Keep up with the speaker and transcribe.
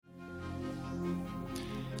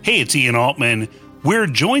Hey, it's Ian Altman. We're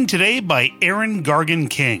joined today by Erin Gargan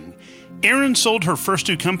King. Erin sold her first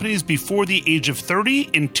two companies before the age of 30.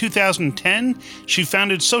 In 2010, she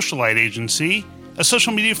founded Socialite Agency, a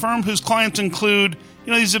social media firm whose clients include,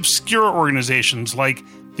 these obscure organizations like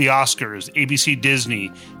the Oscars, ABC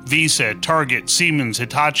Disney, Visa, Target, Siemens,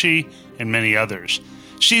 Hitachi, and many others.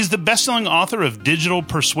 She's the best-selling author of Digital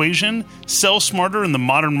Persuasion, Sell Smarter in the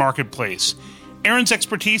Modern Marketplace. Erin's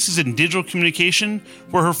expertise is in digital communication,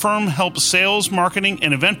 where her firm helps sales, marketing,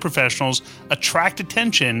 and event professionals attract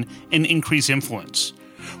attention and increase influence.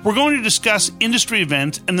 We're going to discuss industry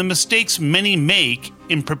events and the mistakes many make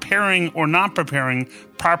in preparing or not preparing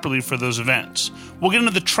properly for those events. We'll get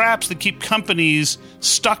into the traps that keep companies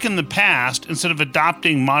stuck in the past instead of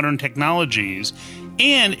adopting modern technologies.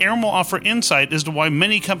 And Erin will offer insight as to why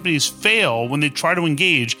many companies fail when they try to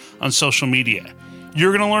engage on social media.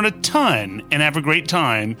 You're going to learn a ton and have a great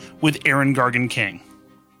time with Erin Gargan King.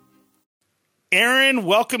 Erin,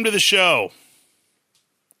 welcome to the show.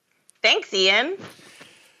 Thanks, Ian.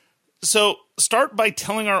 So start by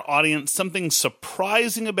telling our audience something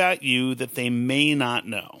surprising about you that they may not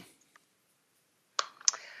know.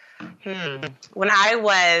 When I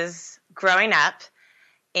was growing up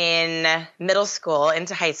in middle school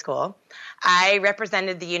into high school, I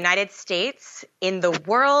represented the United States in the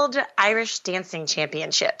World Irish Dancing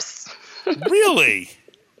Championships. Really?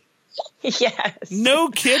 Yes. No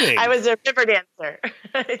kidding. I was a river dancer.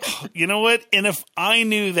 You know what? And if I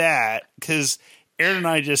knew that, because Erin and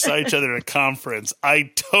I just saw each other at a conference,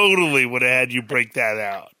 I totally would have had you break that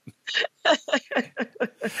out.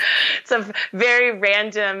 It's a very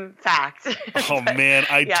random fact. Oh man,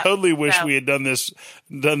 I totally wish we had done this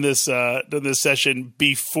session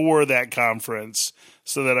before that conference,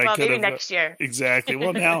 so that I could have next year. Exactly.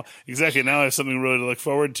 Well, now I have something really to look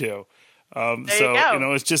forward to. So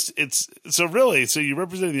you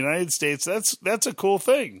represent the United States. That's a cool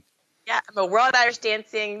thing. Yeah, I'm a World Irish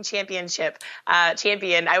Dancing Championship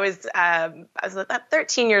champion. I was about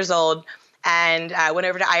 13 years old. And went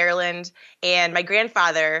over to Ireland, and my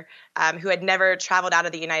grandfather, who had never traveled out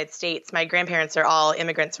of the United States, my grandparents are all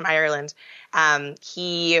immigrants from Ireland,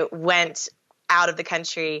 he went out of the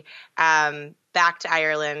country back to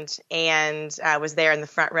Ireland and was there in the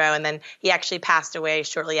front row, and then he actually passed away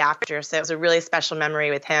shortly after, so it was a really special memory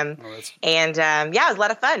with him. And it was a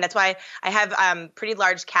lot of fun. That's why I have pretty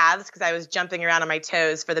large calves, because I was jumping around on my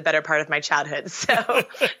toes for the better part of my childhood. So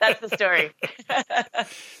that's the story.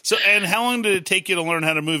 So, and how long did it take you to learn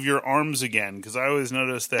how to move your arms again? Because I always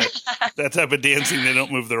notice that type of dancing, they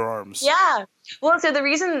don't move their arms. Yeah. Well, so the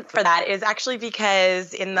reason for that is actually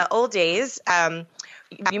because in the old days,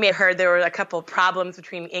 you may have heard there were a couple problems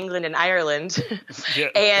between England and Ireland. Yeah,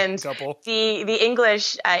 and a couple. The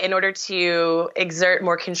English, in order to exert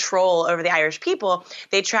more control over the Irish people,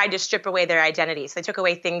 they tried to strip away their identity. So they took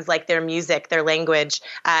away things like their music, their language,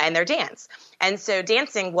 and their dance. And so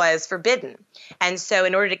dancing was forbidden. And so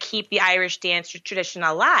in order to keep the Irish dance tradition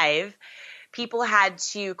alive, people had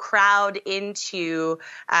to crowd into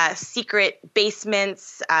secret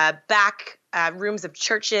basements, back rooms of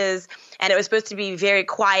churches, and it was supposed to be very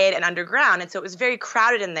quiet and underground, and so it was very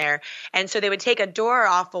crowded in there. And so they would take a door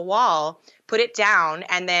off a wall, put it down,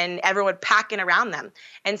 and then everyone would pack in around them.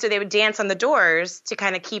 And so they would dance on the doors to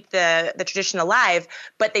kind of keep the tradition alive,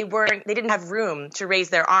 but they didn't have room to raise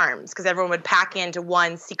their arms because everyone would pack into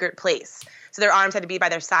one secret place. So their arms had to be by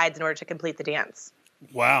their sides in order to complete the dance.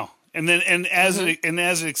 Wow. And as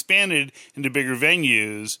it expanded into bigger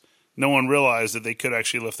venues, no one realized that they could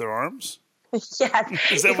actually lift their arms?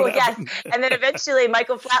 Yes. Is that what happened? And then eventually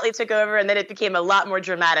Michael Flatley took over, and then it became a lot more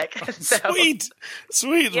dramatic. Sweet. Yeah,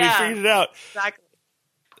 we figured it out. Exactly.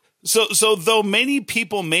 So though many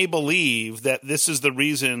people may believe that this is the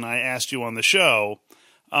reason I asked you on the show,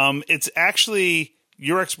 it's actually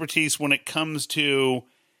your expertise when it comes to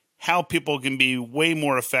how people can be way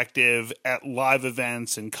more effective at live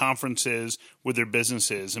events and conferences with their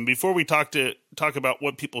businesses. And before we talk about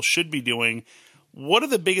what people should be doing, what are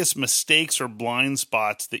the biggest mistakes or blind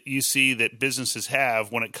spots that you see that businesses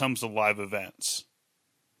have when it comes to live events?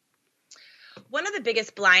 One of the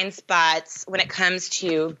biggest blind spots when it comes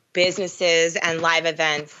to businesses and live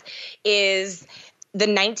events is the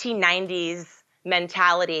 1990s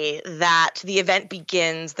mentality that the event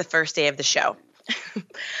begins the first day of the show.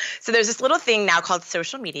 So there's this little thing now called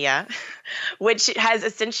social media, which has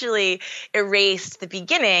essentially erased the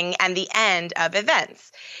beginning and the end of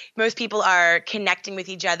events. Most people are connecting with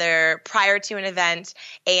each other prior to an event,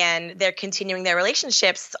 and they're continuing their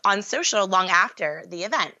relationships on social long after the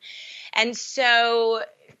event. And so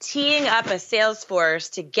teeing up a sales force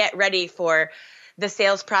to get ready for the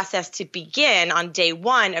sales process to begin on day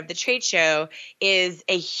one of the trade show is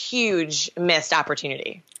a huge missed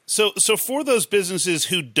opportunity. So for those businesses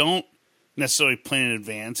who don't necessarily plan in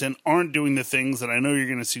advance and aren't doing the things that I know you're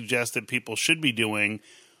going to suggest that people should be doing,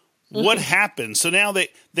 what happens? So now they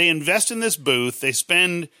invest in this booth. They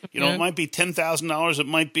spend, it might be $10,000. It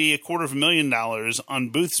might be $250,000 on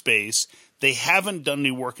booth space. They haven't done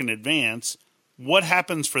any work in advance. What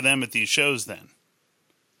happens for them at these shows then?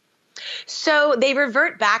 So they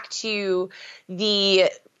revert back to the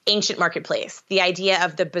ancient marketplace, the idea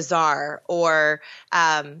of the bazaar, or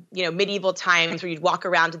medieval times where you'd walk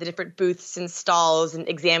around to the different booths and stalls and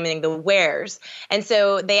examining the wares. And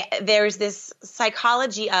so there's this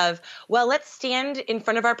psychology of, well, let's stand in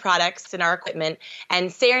front of our products and our equipment, and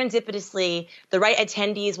serendipitously the right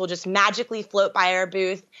attendees will just magically float by our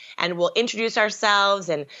booth, and we'll introduce ourselves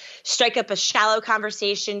and strike up a shallow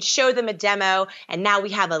conversation, show them a demo, and now we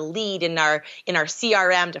have a lead in our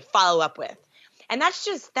CRM to follow up with. And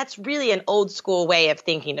that's really an old school way of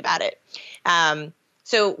thinking about it.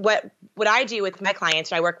 So what I do with my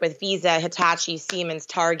clients, I work with Visa, Hitachi, Siemens,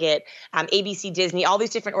 Target, ABC, Disney, all these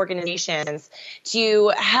different organizations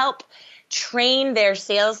to help train their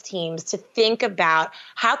sales teams to think about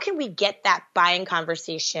how can we get that buying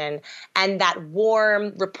conversation and that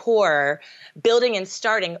warm rapport building and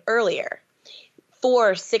starting earlier.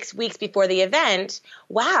 4-6 weeks before the event,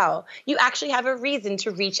 wow, you actually have a reason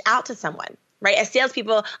to reach out to someone. Right? As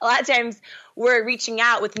salespeople, a lot of times we're reaching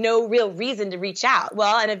out with no real reason to reach out.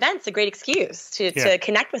 Well, an event's a great excuse to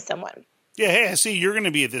connect with someone. Yeah, hey, I see you're going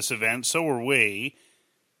to be at this event, so are we.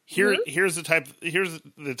 Here's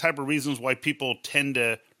the type of reasons why people tend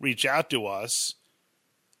to reach out to us,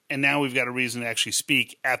 and now we've got a reason to actually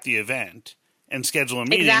speak at the event and schedule a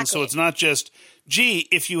meeting. Exactly. So it's not just, gee,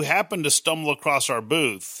 if you happen to stumble across our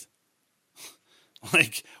booth,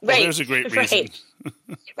 there's a great reason.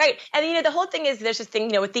 Right. And, the whole thing is there's this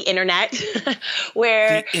thing, with the internet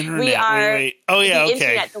where we are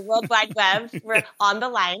internet, the World Wide Web, we're on the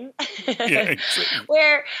line,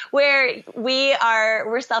 where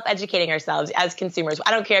we're self-educating ourselves as consumers.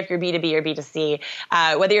 I don't care if you're B2B or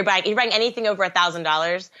B2C, whether you're buying anything over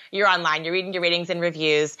 $1,000, you're online, you're reading your ratings and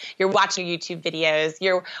reviews, you're watching YouTube videos,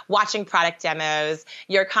 you're watching product demos,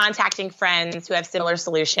 you're contacting friends who have similar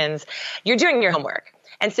solutions, you're doing your homework.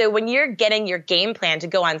 And so when you're getting your game plan to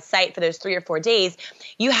go on site for those 3 or 4 days,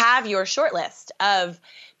 you have your short list of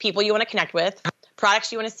people you want to connect with,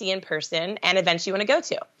 products you want to see in person, and events you want to go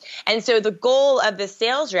to. And so the goal of the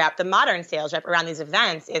sales rep, the modern sales rep around these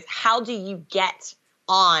events, is how do you get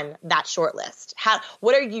on that short list?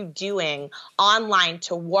 What are you doing online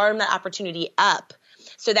to warm that opportunity up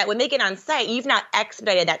so that when they get on site, you've not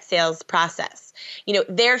expedited that sales process?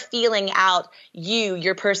 They're feeling out you,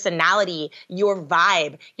 your personality, your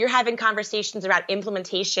vibe. You're having conversations about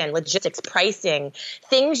implementation, logistics, pricing,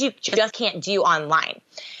 things you just can't do online.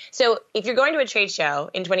 So if you're going to a trade show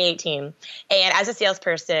in 2018 and as a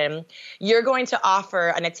salesperson, you're going to offer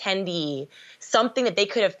an attendee something that they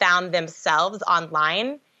could have found themselves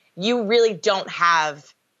online, you really don't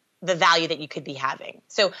have the value that you could be having.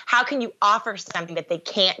 So how can you offer something that they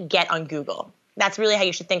can't get on Google? That's really how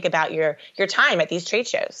you should think about your time at these trade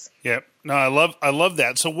shows. Yep. No, I love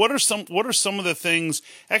that. So what are some of the things,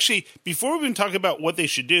 actually, before we even talk about what they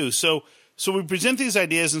should do, so we present these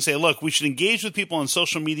ideas and say, look, we should engage with people on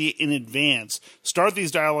social media in advance, start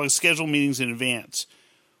these dialogues, schedule meetings in advance.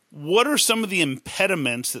 What are some of the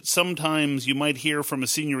impediments that sometimes you might hear from a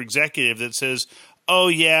senior executive that says, oh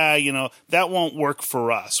yeah, that won't work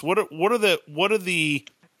for us? What are the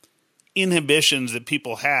inhibitions that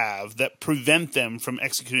people have that prevent them from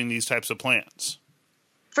executing these types of plans?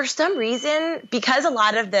 For some reason, because a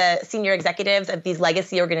lot of the senior executives of these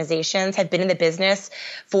legacy organizations have been in the business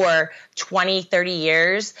for 20, 30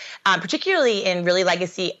 years, particularly in really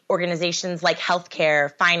legacy organizations like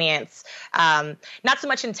healthcare, finance, not so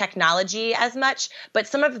much in technology as much, but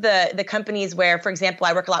some of the companies where, for example,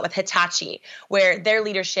 I work a lot with Hitachi, where their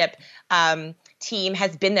leadership team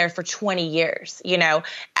has been there for 20 years.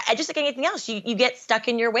 Just like anything else, you get stuck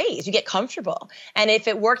in your ways, you get comfortable. And if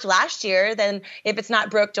it worked last year, then if it's not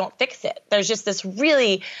broke, don't fix it. There's just this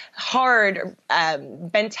really hard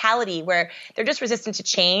mentality where they're just resistant to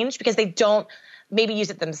change because they don't maybe use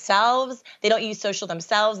it themselves. They don't use social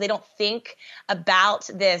themselves. They don't think about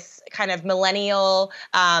this kind of millennial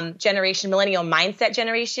generation, millennial mindset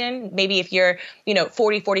generation. Maybe if you're,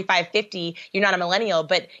 40, 45, 50, you're not a millennial,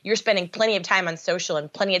 but you're spending plenty of time on social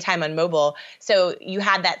and plenty of time on mobile. So you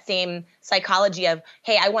have that same psychology of,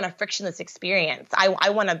 hey, I want a frictionless experience. I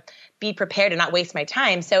want to be prepared and not waste my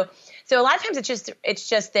time. So a lot of times it's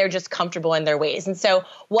just they're just comfortable in their ways. And so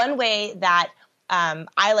one way that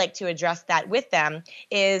I like to address that with them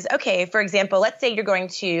is, okay, for example, let's say you're going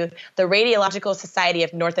to the Radiological Society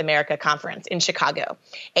of North America conference in Chicago,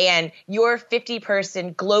 and your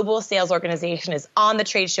 50-person global sales organization is on the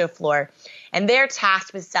trade show floor, and they're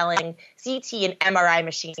tasked with selling CT and MRI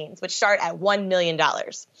machines, which start at $1 million.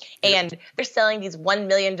 And they're selling these $1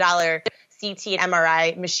 million CT and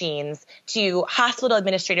MRI machines to hospital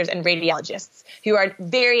administrators and radiologists who are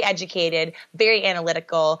very educated, very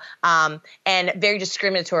analytical, and very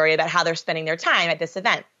discriminatory about how they're spending their time at this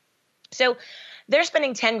event. So they're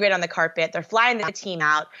spending 10 grand on the carpet. They're flying the team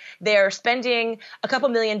out. They're spending a couple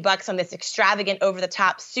 $1,000,000 on this extravagant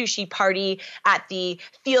over-the-top sushi party at the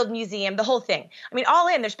Field Museum, the whole thing. I mean, all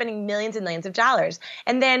in, they're spending millions and millions of dollars.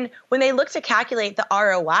 And then when they look to calculate the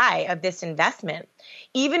ROI of this investment,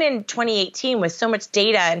 even in 2018 with so much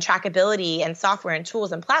data and trackability and software and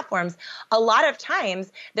tools and platforms, a lot of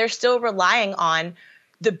times they're still relying on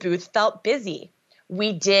the booth felt busy.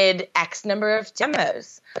 We did X number of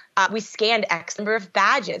demos. We scanned X number of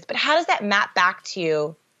badges. But how does that map back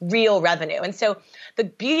to real revenue? And so the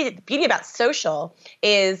beauty about social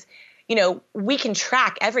is, we can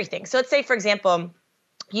track everything. So let's say, for example,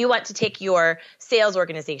 you want to take your sales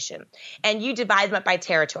organization and you divide them up by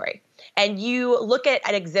territory. And you look at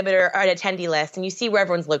an exhibitor or an attendee list and you see where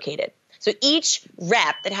everyone's located. So each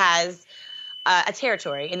rep that has a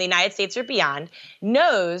territory in the United States or beyond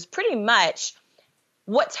knows pretty much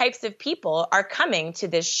what types of people are coming to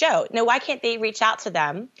this show. Now, why can't they reach out to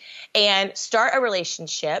them and start a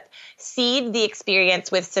relationship, seed the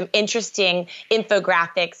experience with some interesting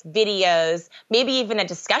infographics, videos, maybe even a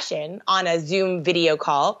discussion on a Zoom video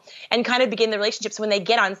call, and kind of begin the relationship. So when they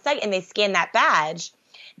get on site and they scan that badge,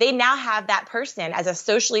 they now have that person as a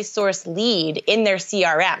socially sourced lead in their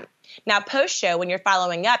CRM. Now, post-show, when you're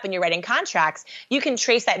following up and you're writing contracts, you can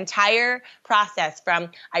trace that entire process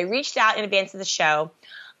from I reached out in advance of the show,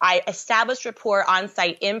 I established rapport on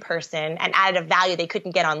site in person and added a value they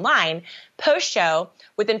couldn't get online. Post-show,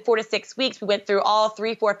 within 4 to 6 weeks, we went through all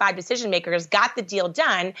 3, 4, 5 decision makers, got the deal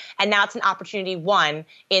done, and now it's an opportunity won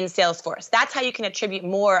in Salesforce. That's how you can attribute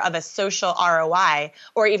more of a social ROI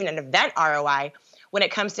or even an event ROI when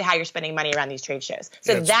it comes to how you're spending money around these trade shows.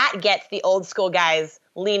 So that gets the old school guys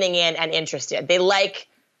leaning in and interested. They like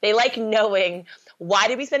knowing, why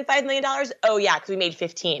did we spend $5 million? Oh yeah, because we made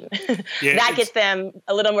 15. That gets them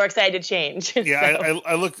a little more excited to change. Yeah, so.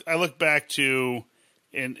 I look back to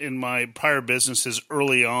in my prior businesses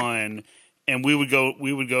early on, and we would go to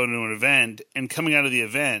an event, and coming out of the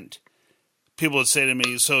event, people would say to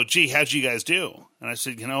me, "So, gee, how'd you guys do?" And I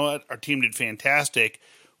said, "You know what? Our team did fantastic.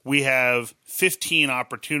 We have 15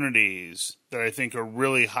 opportunities that I think are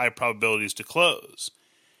really high probabilities to close."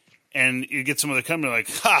 And you get some of the company like,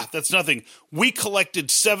 that's nothing. We collected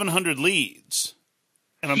 700 leads.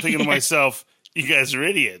 And I'm thinking to myself, you guys are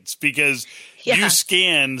idiots because you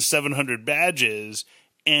scanned 700 badges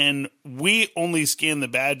and we only scanned the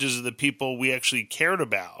badges of the people we actually cared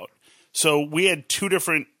about. So we had two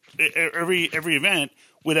different, every event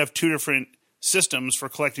would have two different systems for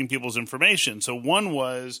collecting people's information. So one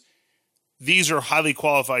was, these are highly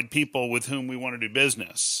qualified people with whom we want to do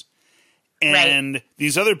business. And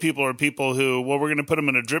these other people are people who, we're going to put them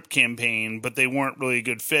in a drip campaign, but they weren't really a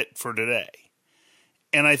good fit for today.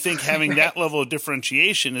 And I think having that level of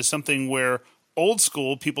differentiation is something where old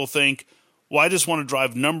school people think, I just want to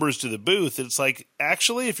drive numbers to the booth. It's like,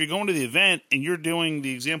 actually, if you're going to the event and you're doing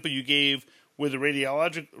the example you gave with the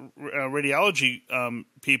radiology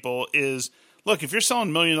people is, look, if you're selling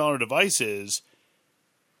 $1 million devices,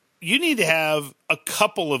 you need to have a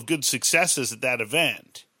couple of good successes at that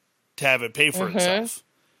event to have it pay for itself.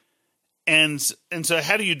 And so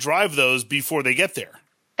how do you drive those before they get there?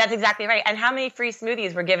 That's exactly right. And how many free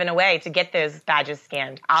smoothies were given away to get those badges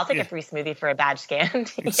scanned? I'll take a free smoothie for a badge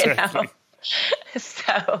scanned. Exactly.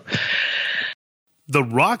 So the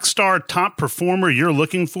rock star top performer you're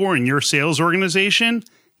looking for in your sales organization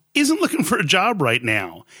isn't looking for a job right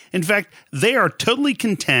now. In fact, they are totally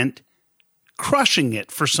content crushing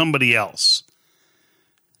it for somebody else.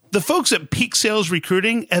 The folks at Peak Sales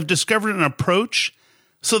Recruiting have discovered an approach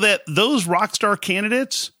so that those rockstar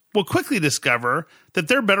candidates will quickly discover that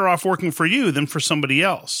they're better off working for you than for somebody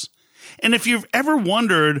else. And if you've ever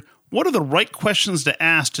wondered what are the right questions to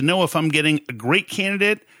ask to know if I'm getting a great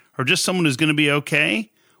candidate or just someone who's going to be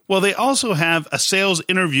okay, well, they also have a sales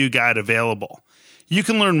interview guide available. You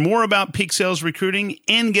can learn more about Peak Sales Recruiting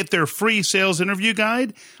and get their free sales interview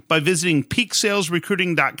guide by visiting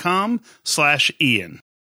peaksalesrecruiting.com/Ian.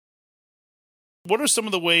 What are some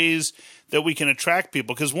of the ways that we can attract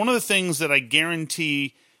people? Because one of the things that I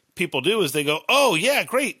guarantee people do is they go, oh, yeah,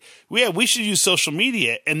 great. Yeah, we should use social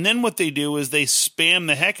media. And then what they do is they spam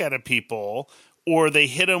the heck out of people, or they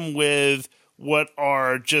hit them with what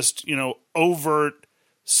are just, overt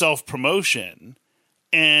self-promotion.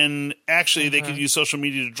 And actually, they could use social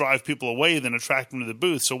media to drive people away than attract them to the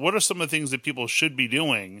booth. So what are some of the things that people should be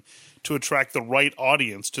doing to attract the right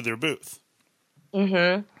audience to their booth?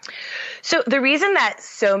 So the reason that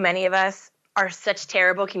so many of us are such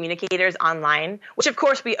terrible communicators online, which of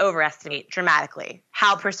course we overestimate dramatically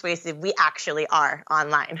how persuasive we actually are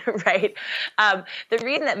online, right? The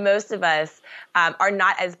reason that most of us are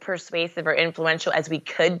not as persuasive or influential as we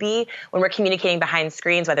could be when we're communicating behind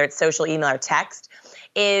screens, whether it's social, email, or text,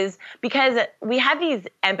 is because we have these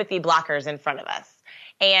empathy blockers in front of us.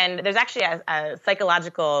 And there's actually a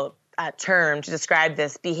psychological term to describe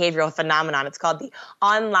this behavioral phenomenon. It's called the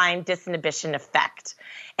online disinhibition effect.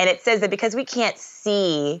 And it says that because we can't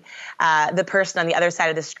see the person on the other side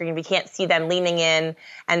of the screen, we can't see them leaning in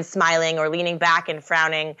and smiling or leaning back and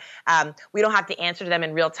frowning. We don't have to answer to them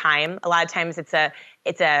in real time. A lot of times it's an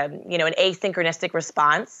asynchronistic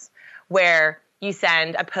response where you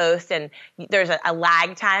send a post and there's a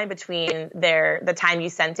lag time between the time you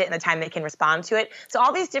sent it and the time they can respond to it. So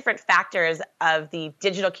all these different factors of the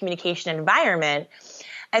digital communication environment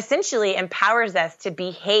essentially empowers us to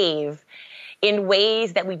behave in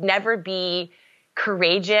ways that we'd never be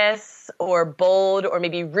courageous or bold or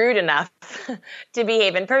maybe rude enough to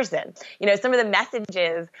behave in person. Some of the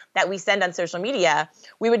messages that we send on social media,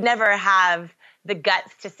 we would never have the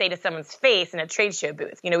guts to say to someone's face in a trade show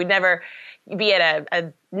booth. We'd never be at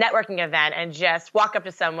a networking event and just walk up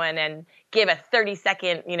to someone and give a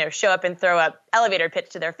 30-second, show up and throw up elevator pitch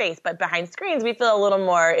to their face. But behind screens, we feel a little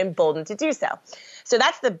more emboldened to do so. So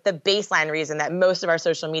that's the baseline reason that most of our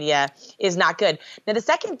social media is not good. Now, the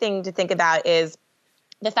second thing to think about is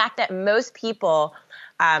the fact that most people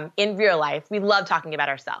in real life, we love talking about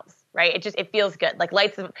ourselves. Right? It feels good. Like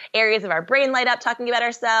areas of our brain light up talking about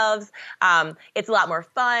ourselves. It's a lot more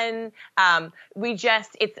fun.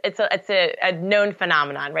 It's a known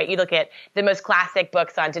phenomenon, right? You look at the most classic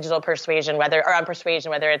books on digital persuasion, whether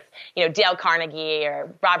it's, Dale Carnegie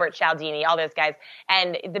or Robert Cialdini, all those guys.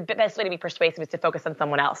 And the best way to be persuasive is to focus on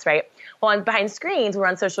someone else, right? Well, behind screens, we're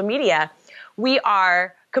on social media. We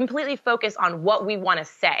are completely focused on what we want to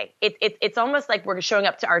say. It's almost like we're showing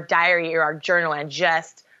up to our diary or our journal and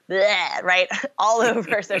just right? All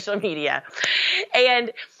over social media.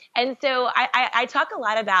 And so I talk a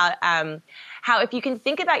lot about how if you can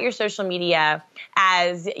think about your social media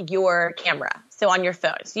as your camera, so on your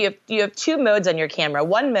phone. So you have two modes on your camera.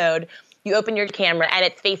 One mode, you open your camera and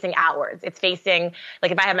it's facing outwards. It's facing,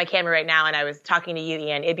 like if I have my camera right now and I was talking to you,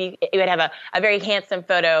 Ian, it would have a very handsome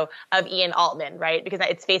photo of Ian Altman, right? Because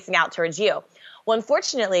it's facing out towards you. Well,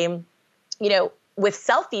 unfortunately, with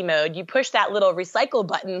selfie mode, you push that little recycle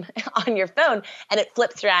button on your phone and it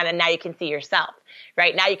flips around and now you can see yourself,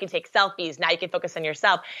 right? Now you can take selfies. Now you can focus on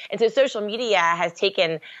yourself. And so social media has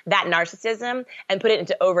taken that narcissism and put it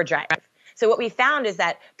into overdrive. So what we found is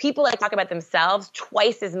that people talk about themselves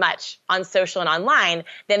twice as much on social and online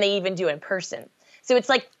than they even do in person. So it's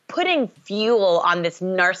like putting fuel on this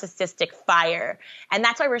narcissistic fire. And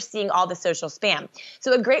that's why we're seeing all the social spam.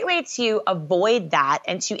 So a great way to avoid that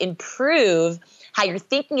and to improve how you're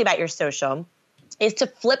thinking about your social is to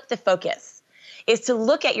flip the focus, is to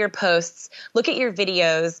look at your posts, look at your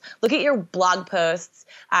videos, look at your blog posts,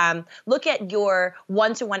 look at your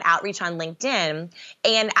one-to-one outreach on LinkedIn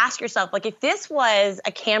and ask yourself, if this was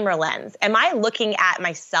a camera lens, am I looking at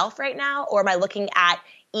myself right now or am I looking at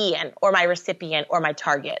Ian or my recipient or my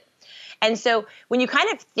target? And so when you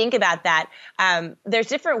kind of think about that, there's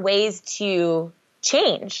different ways to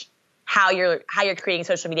change how you're creating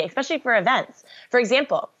social media, especially for events. For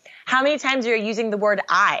example, how many times are you using the word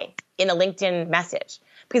I in a LinkedIn message?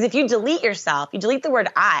 Because if you delete yourself, you delete the word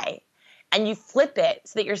I, and you flip it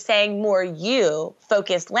so that you're saying more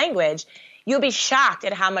you-focused language, you'll be shocked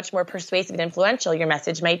at how much more persuasive and influential your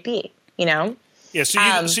message might be, Yeah,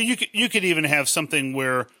 so you could even have something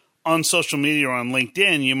where on social media or on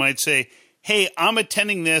LinkedIn, you might say, hey, I'm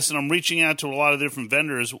attending this and I'm reaching out to a lot of different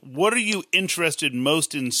vendors. What are you interested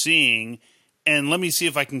most in seeing? And let me see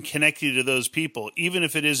if I can connect you to those people, even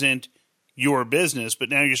if it isn't your business. But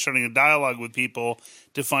now you're starting a dialogue with people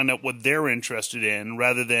to find out what they're interested in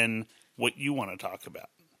rather than what you want to talk about.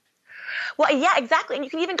 Well, yeah, exactly. And you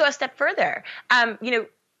can even go a step further.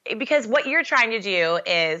 because what you're trying to do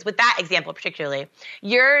is, with that example particularly,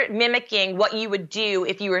 you're mimicking what you would do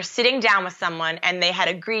if you were sitting down with someone and they had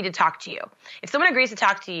agreed to talk to you. If someone agrees to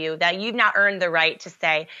talk to you, that you've now earned the right to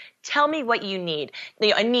say, tell me what you need.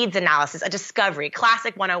 A needs analysis, a discovery,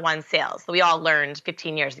 classic 101 sales that we all learned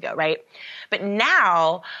 15 years ago, right? But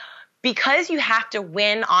now, because you have to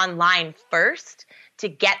win online first to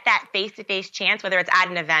get that face-to-face chance, whether it's at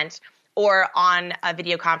an event or on a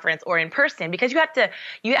video conference or in person, because you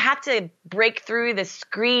have to break through the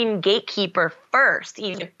screen gatekeeper first to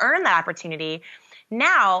even earn that opportunity.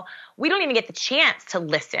 Now, we don't even get the chance to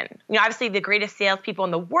listen. Obviously the greatest salespeople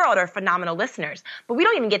in the world are phenomenal listeners, but we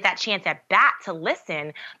don't even get that chance at bat to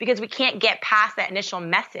listen because we can't get past that initial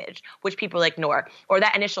message, which people ignore, or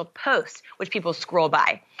that initial post, which people scroll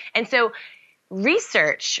by. And so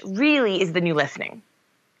research really is the new listening.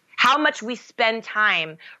 How much we spend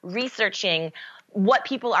time researching what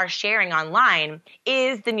people are sharing online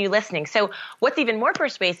is the new listening. So what's even more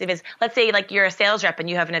persuasive is, let's say like you're a sales rep and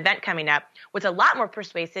you have an event coming up. What's a lot more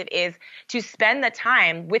persuasive is to spend the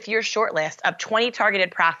time with your short list of 20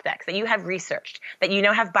 targeted prospects that you have researched, that you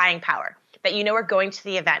know have buying power, that you know are going to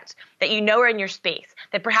the event, that you know are in your space,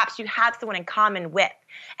 that perhaps you have someone in common with.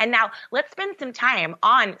 And now let's spend some time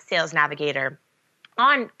on Sales Navigator,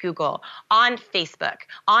 on Google, on Facebook,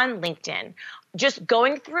 on LinkedIn, just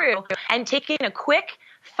going through and taking a quick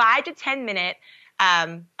 5 to 10 minute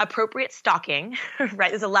appropriate stalking,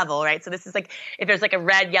 right? There's a level, right? So this is like, if there's like a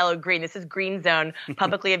red, yellow, green, this is green zone,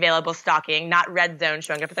 publicly available stalking, not red zone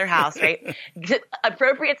showing up at their house, right?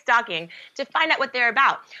 Appropriate stalking to find out what they're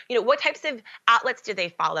about. What types of outlets do they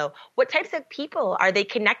follow? What types of people are they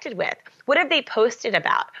connected with? What have they posted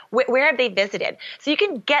about? Where have they visited? So you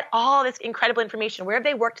can get all this incredible information. Where have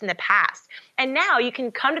they worked in the past? And now you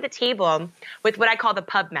can come to the table with what I call the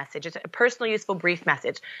pub message. It's a personal, useful, brief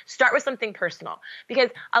message. Start with something personal, because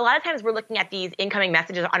a lot of times we're looking at these incoming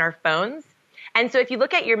messages on our phones. And so if you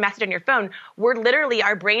look at your message on your phone,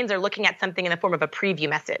 our brains are looking at something in the form of a preview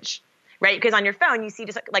message, right? Because on your phone, you see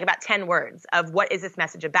just like about 10 words of what is this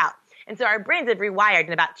message about. And so our brains have rewired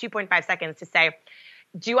in about 2.5 seconds to say,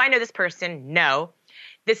 do I know this person? No.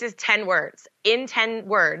 This is 10 words. In 10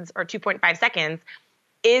 words or 2.5 seconds,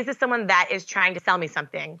 is this someone that is trying to sell me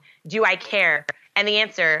something? Do I care? And the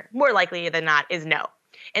answer, more likely than not, is no.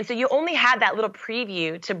 And so you only have that little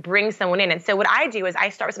preview to bring someone in. And so what I do is I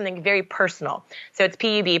start with something very personal. So it's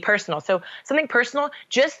PUB, personal. So something personal,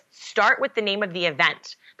 just start with the name of the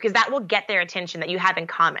event, because that will get their attention that you have in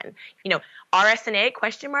common. RSNA,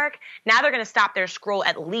 question mark. Now they're going to stop their scroll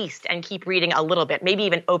at least and keep reading a little bit, maybe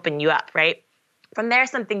even open you up, right? From there,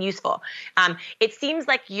 something useful. It seems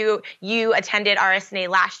like you attended RSNA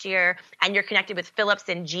last year and you're connected with Philips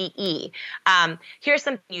and GE. Here's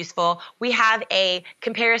something useful. We have a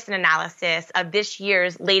comparison analysis of this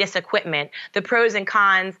year's latest equipment, the pros and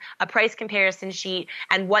cons, a price comparison sheet,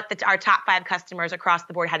 and what our top 5 customers across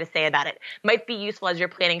the board had to say about it. Might be useful as you're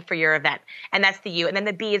planning for your event. And that's the U. And then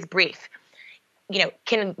the B is brief.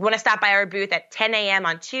 Want to stop by our booth at 10 a.m.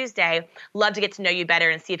 on Tuesday. Love to get to know you better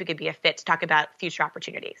and see if it could be a fit to talk about future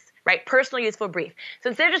opportunities, right? Personal, useful, brief. So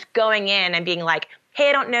instead of just going in and being like, hey,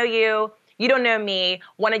 I don't know you, you don't know me,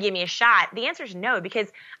 want to give me a shot? The answer is no, because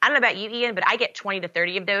I don't know about you, Ian, but I get 20 to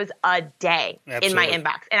 30 of those a day in my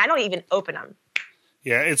inbox, and I don't even open them.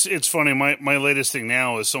 Yeah, it's funny. My latest thing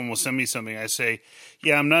now is someone will send me something. I say,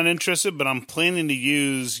 yeah, I'm not interested, but I'm planning to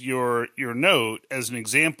use your note as an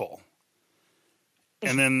example.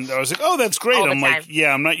 And then I was like, oh, that's great. I'm like,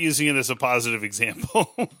 yeah, I'm not using it as a positive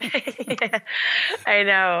example. Yeah, I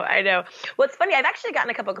know. Well, it's funny. I've actually gotten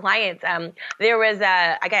a couple of clients. I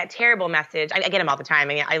got a terrible message. I get them all the time.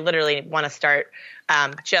 I mean, I literally want to start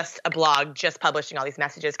just a blog, just publishing all these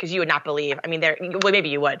messages, because you would not believe. I mean, maybe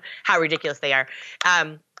you would, how ridiculous they are.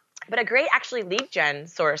 But a great actually lead gen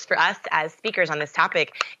source for us as speakers on this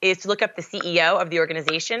topic is to look up the CEO of the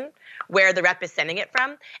organization where the rep is sending it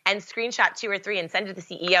from, and screenshot 2 or 3 and send it to the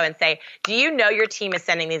CEO and say, do you know your team is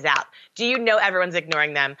sending these out? Do you know everyone's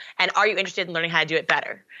ignoring them? And are you interested in learning how to do it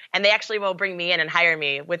better? And they actually will bring me in and hire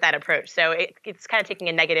me with that approach. So it's kind of taking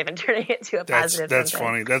a negative and turning it to a positive. That's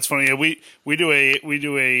funny. That's funny. Yeah,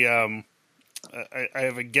 I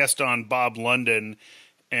have a guest on, Bob London,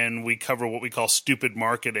 and we cover what we call stupid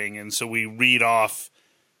marketing. And so we read off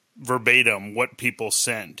verbatim what people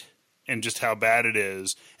sent and just how bad it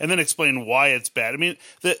is, and then explain why it's bad. I mean,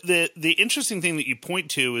 the interesting thing that you point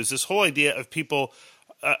to is this whole idea of people.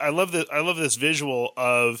 I love this visual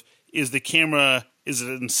of, is the camera, is it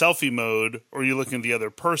in selfie mode, or are you looking at the other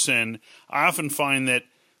person? I often find that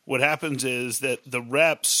what happens is that the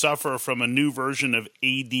reps suffer from a new version of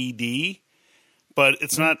ADD, but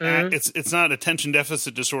it's not it's not attention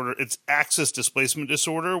deficit disorder. It's axis displacement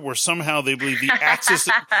disorder, where somehow they believe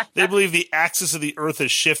the axis of the Earth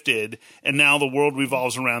has shifted, and now the world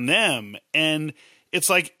revolves around them. And it's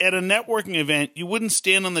like at a networking event, you wouldn't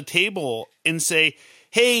stand on the table and say,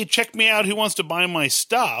 "Hey, check me out. Who wants to buy my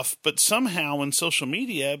stuff?" But somehow in social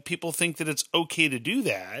media, people think that it's okay to do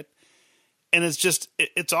that. And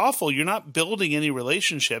it's awful. You're not building any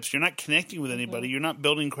relationships. You're not connecting with anybody. You're not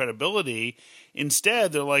building credibility.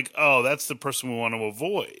 Instead, they're like, oh, that's the person we want to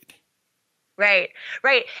avoid. Right.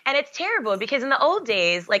 And it's terrible because in the old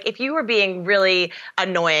days, like if you were being really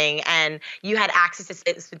annoying and you had access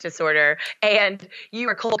to disorder and you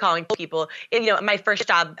were cold calling people, my first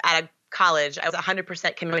job at a college, I was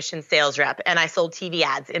 100% commission sales rep, and I sold TV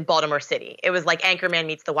ads in Baltimore City. It was like Anchorman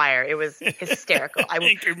meets The Wire. It was hysterical. I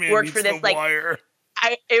worked for this Wire.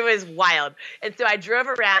 It was wild. And so I drove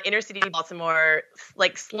around inner city Baltimore,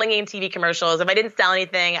 like slinging TV commercials. If I didn't sell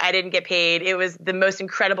anything, I didn't get paid. It was the most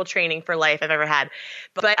incredible training for life I've ever had.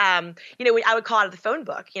 But, I would call out of the phone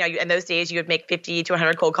book. In those days, you would make 50 to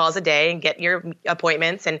 100 cold calls a day and get your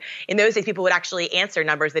appointments. And in those days, people would actually answer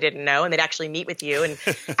numbers they didn't know, and they'd actually meet with you and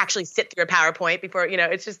actually sit through a PowerPoint before,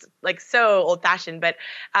 it's just like so old fashioned. But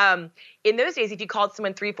in those days, if you called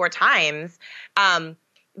someone 3-4 times,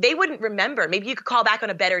 they wouldn't remember. Maybe you could call back on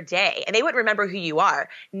a better day and they wouldn't remember who you are.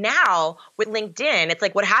 Now with LinkedIn, it's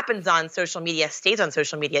like what happens on social media stays on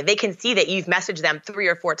social media. They can see that you've messaged them 3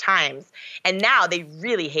 or 4 times and now they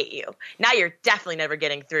really hate you. Now you're definitely never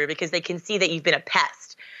getting through because they can see that you've been a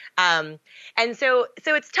pest. And so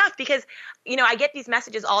it's tough because, I get these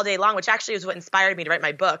messages all day long, which actually is what inspired me to write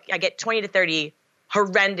my book. I get 20 to 30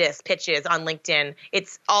 horrendous pitches on LinkedIn.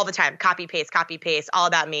 It's all the time, copy, paste, all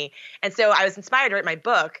about me. And so I was inspired to write my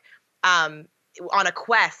book on a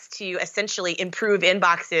quest to essentially improve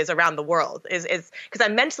inboxes around the world is because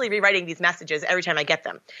I'm mentally rewriting these messages every time I get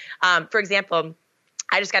them. For example,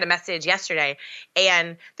 I just got a message yesterday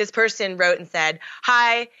and this person wrote and said,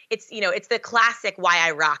 "Hi, it's the classic why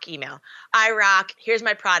I rock email. I rock, here's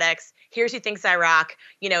my products. Here's who thinks I rock,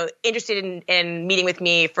 interested in meeting with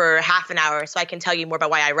me for half an hour so I can tell you more about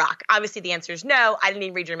why I rock." Obviously, the answer is no. I didn't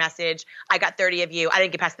even read your message. I got 30 of you. I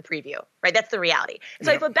didn't get past the preview, right? That's the reality.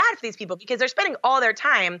 So I feel bad for these people because they're spending all their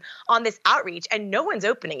time on this outreach and no one's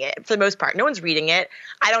opening it for the most part. No one's reading it.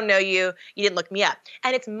 I don't know you. You didn't look me up.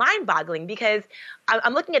 And it's mind-boggling because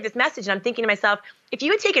I'm looking at this message and I'm thinking to myself, if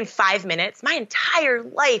you had taken 5 minutes, my entire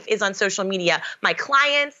life is on social media. My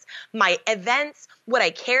clients, my events, what I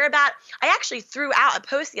care about. I actually threw out a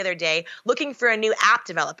post the other day looking for a new app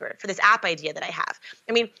developer for this app idea that I have.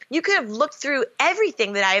 I mean, you could have looked through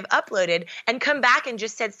everything that I have uploaded and come back and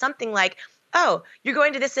just said something like, "Oh, you're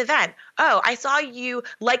going to this event. Oh, I saw you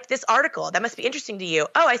liked this article. That must be interesting to you.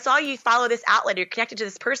 Oh, I saw you follow this outlet. You're connected to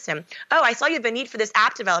this person. Oh, I saw you have a need for this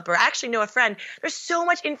app developer. I actually know a friend." There's so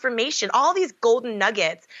much information, all these golden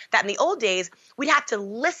nuggets that in the old days we'd have to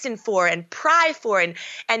listen for and pry for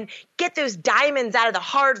and get those diamonds out of the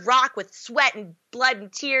hard rock with sweat and blood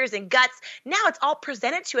and tears and guts. Now it's all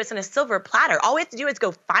presented to us on a silver platter. All we have to do is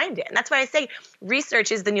go find it. And that's why I say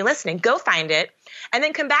research is the new listening. Go find it and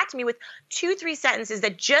then come back to me with 2-3 sentences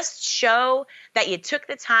that just show that you took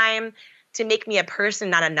the time to make me a person,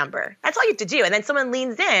 not a number. That's all you have to do. And then someone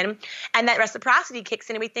leans in and that reciprocity kicks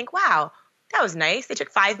in and we think, wow, that was nice. They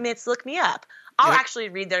took 5 minutes to look me up. I'll actually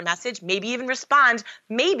read their message, maybe even respond,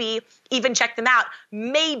 maybe even check them out,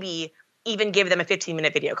 maybe even give them a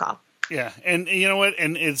 15-minute video call. Yeah, and you know what?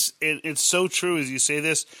 And it's so true as you say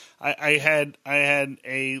this. I had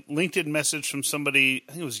a LinkedIn message from somebody,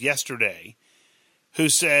 I think it was yesterday, who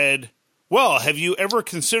said, "Well, have you ever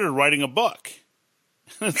considered writing a book?"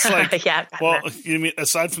 It's like, well, you mean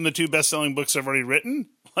aside from the 2 best-selling books I've already written,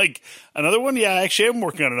 like another one? Yeah, I actually am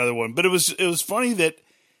working on another one. But it was funny that,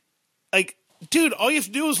 like, dude, all you have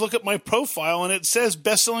to do is look at my profile, and it says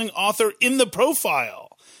best-selling author in the profile.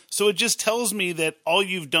 So it just tells me that all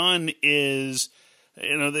you've done is,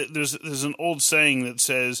 there's an old saying that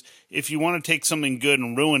says, if you want to take something good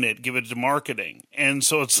and ruin it, give it to marketing. And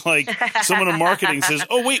so it's like someone in marketing says,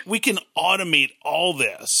 "Oh, wait, we can automate all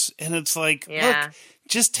this." And it's like, look,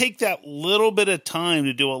 just take that little bit of time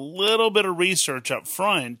to do a little bit of research up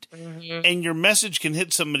front, and your message can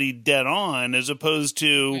hit somebody dead on, as opposed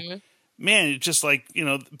to, man, it's just like,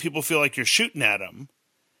 people feel like you're shooting at them.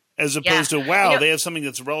 As opposed to, wow, they have something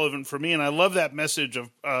that's relevant for me. And I love that message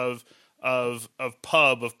of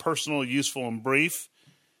PUB, of personal, useful, and brief.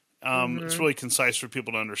 It's really concise for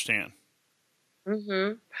people to understand.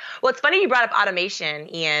 Mm-hmm. Well, it's funny you brought up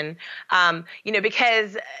automation, Ian,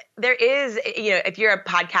 because there is, if you're a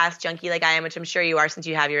podcast junkie like I am, which I'm sure you are since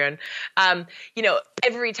you have your own,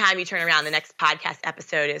 every time you turn around, the next podcast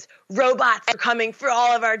episode is robots are coming for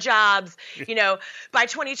all of our jobs. By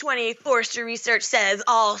 2020, Forrester Research says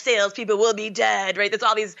all salespeople will be dead, right? There's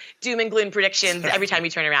all these doom and gloom predictions every time you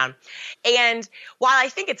turn around. And while I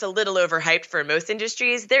think it's a little overhyped for most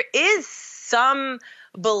industries, there is some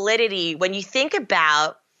validity when you think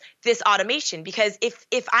about this automation, because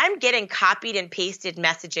if I'm getting copied and pasted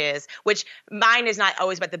messages, which mine is not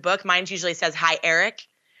always about the book, mine usually says, "Hi, Eric,"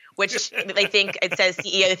 which they think it says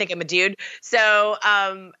CEO, they think I'm a dude. So,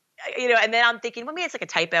 and then I'm thinking, well, maybe it's like a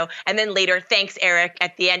typo. And then later, "Thanks, Eric,"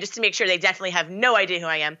 at the end, just to make sure they definitely have no idea who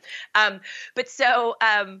I am. With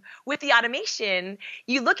the automation,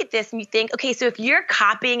 you look at this and you think, okay, so if you're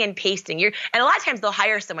copying and pasting, and a lot of times they'll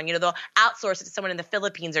hire someone, they'll outsource it to someone in the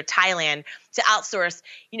Philippines or Thailand to outsource,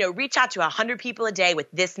 reach out to 100 people a day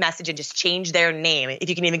with this message and just change their name, if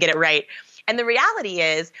you can even get it right. And the reality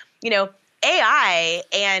is, AI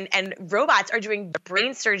and robots are doing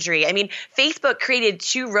brain surgery. I mean, Facebook created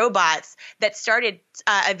 2 robots that started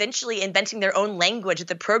eventually inventing their own language that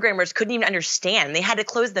the programmers couldn't even understand. They had to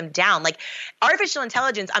close them down. Like, artificial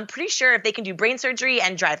intelligence, I'm pretty sure if they can do brain surgery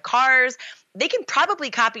and drive cars, they can probably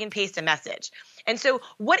copy and paste a message. And so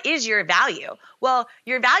what is your value? Well,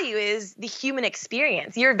 your value is the human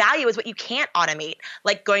experience. Your value is what you can't automate,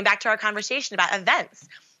 like going back to our conversation about events.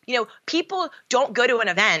 People don't go to an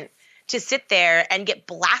event to sit there and get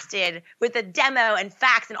blasted with a demo and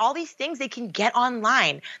facts and all these things they can get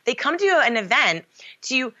online. They come to an event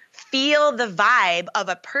to feel the vibe of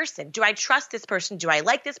a person. Do I trust this person? Do I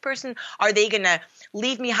like this person? Are they going to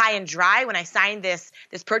leave me high and dry when I sign this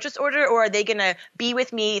purchase order, or are they going to be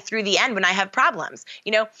with me through the end when I have problems?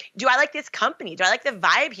 Do I like this company? Do I like the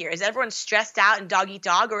vibe here? Is everyone stressed out and dog eat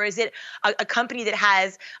dog, or is it a company that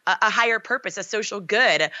has a higher purpose, a social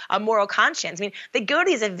good, a moral conscience? I mean, they go to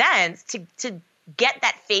these events to get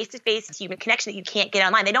that face-to-face human connection that you can't get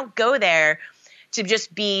online. They don't go there to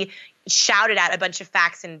just be shouted at a bunch of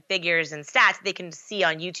facts and figures and stats that they can see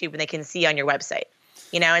on YouTube and they can see on your website.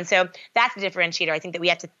 And so that's the differentiator I think that we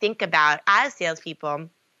have to think about as salespeople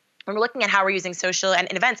when we're looking at how we're using social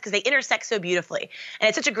and events, because they intersect so beautifully. And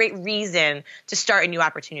it's such a great reason to start a new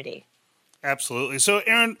opportunity. Absolutely. So,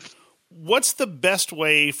 Erin, what's the best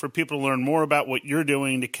way for people to learn more about what you're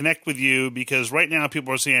doing, to connect with you? Because right now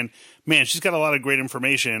people are saying, man, she's got a lot of great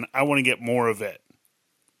information. I want to get more of it.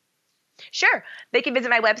 Sure. They can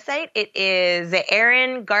visit my website. It is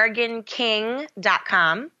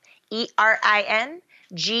eringarganking.com, ERINGARGAN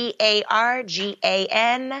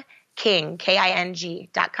King,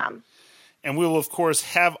 KING.com. And we will, of course,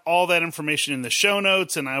 have all that information in the show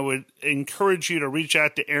notes, and I would encourage you to reach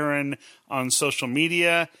out to Erin on social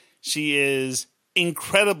media. She is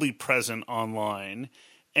incredibly present online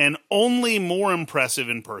and only more impressive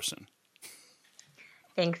in person.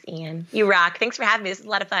 Thanks, Ian. You rock. Thanks for having me. This is a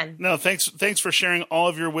lot of fun. No, thanks for sharing all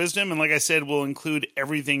of your wisdom. And like I said, we'll include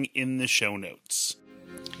everything in the show notes.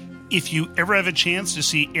 If you ever have a chance to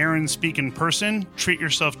see Erin speak in person, treat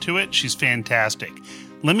yourself to it. She's fantastic.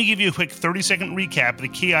 Let me give you a quick 30-second recap of the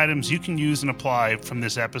key items you can use and apply from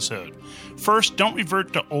this episode. First, don't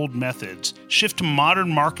revert to old methods. Shift to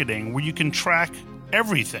modern marketing where you can track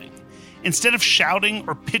everything. Instead of shouting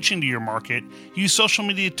or pitching to your market, use social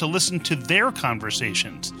media to listen to their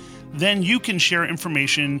conversations. Then you can share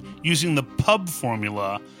information using the PUB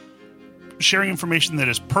formula, sharing information that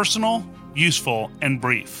is personal, useful, and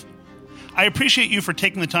brief. I appreciate you for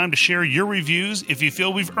taking the time to share your reviews if you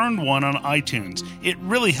feel we've earned one on iTunes. It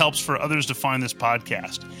really helps for others to find this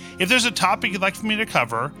podcast. If there's a topic you'd like for me to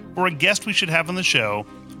cover or a guest we should have on the show,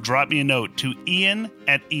 drop me a note to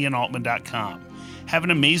ian@ianaltman.com. Have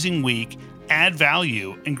an amazing week, add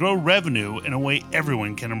value, and grow revenue in a way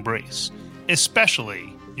everyone can embrace,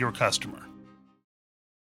 especially your customer.